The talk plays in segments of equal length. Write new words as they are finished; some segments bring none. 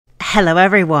Hello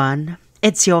everyone,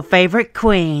 it's your favourite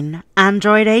queen,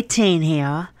 Android 18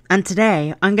 here, and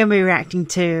today I'm going to be reacting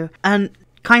to a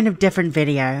kind of different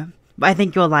video, but I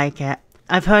think you'll like it.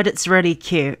 I've heard it's really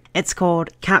cute. It's called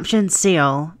Captioned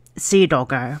Seal,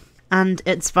 Doggo, and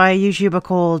it's by a YouTuber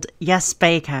called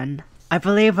YesBacon. I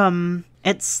believe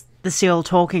it's the seal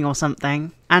talking or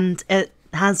something, and it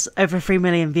has over 3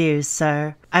 million views,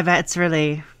 so I bet it's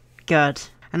really good,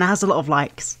 and it has a lot of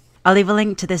likes. I'll leave a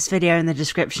link to this video in the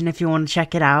description if you want to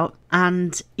check it out.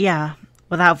 And yeah,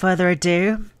 without further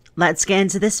ado, let's get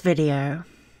into this video.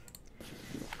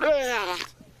 Aw,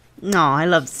 I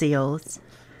love seals.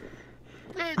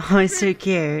 Oh, it's so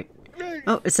cute.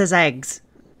 Oh, it says eggs.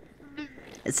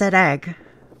 It said egg.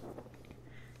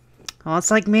 Oh,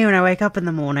 it's like me when I wake up in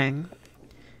the morning.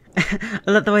 I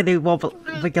love the way they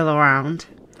wiggle around.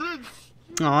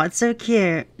 Oh, it's so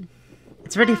cute.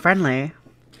 It's really friendly.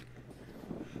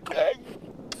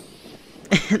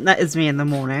 That is me in the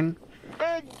morning.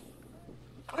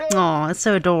 Oh, it's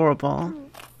so adorable.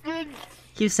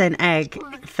 Keep saying egg,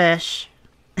 fish.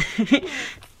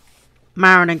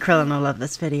 Marin and Krillin will love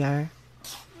this video.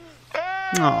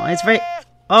 Oh, it's very...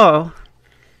 Oh.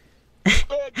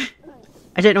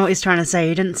 I don't know what he's trying to say.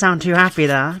 He didn't sound too happy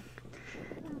there.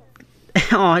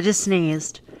 Oh, I just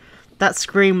sneezed. That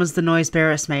scream was the noise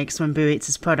Beerus makes when Boo eats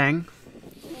his pudding.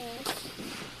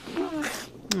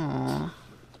 Aww.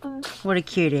 What a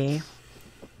cutie.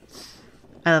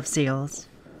 I love seals.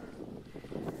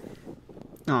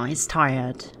 Oh, he's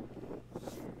tired.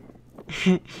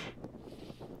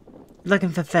 Looking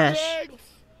for fish.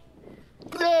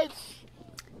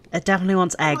 It definitely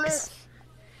wants eggs.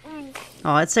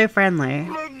 Oh, it's so friendly.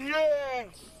 I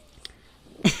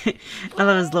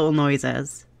love his little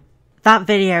noises. That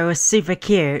video was super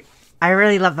cute. I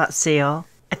really love that seal.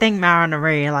 I think Marin will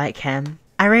really like him.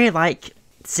 I really like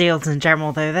seals in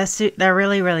general though, they're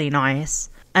really nice,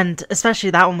 and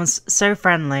especially that one was so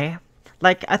friendly.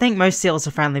 Like, I think most seals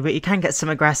are friendly, but you can get some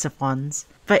aggressive ones.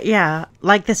 But yeah,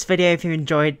 like this video if you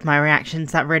enjoyed my reaction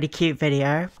to that really cute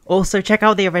video. Also check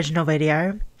out the original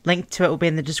video, link to it will be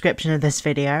in the description of this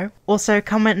video. Also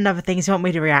comment on other things you want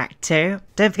me to react to.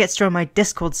 Don't forget to join my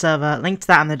Discord server, link to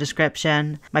that in the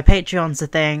description. My Patreon's a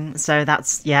thing, so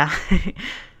that's, yeah.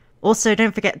 Also,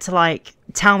 don't forget to,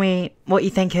 tell me what you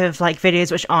think of,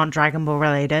 videos which aren't Dragon Ball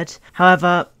related.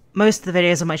 However, most of the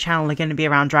videos on my channel are going to be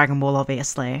around Dragon Ball,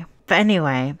 obviously. But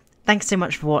anyway, thanks so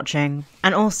much for watching.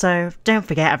 And also, don't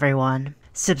forget everyone,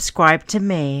 subscribe to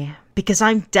me, because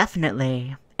I'm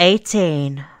definitely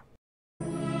 18.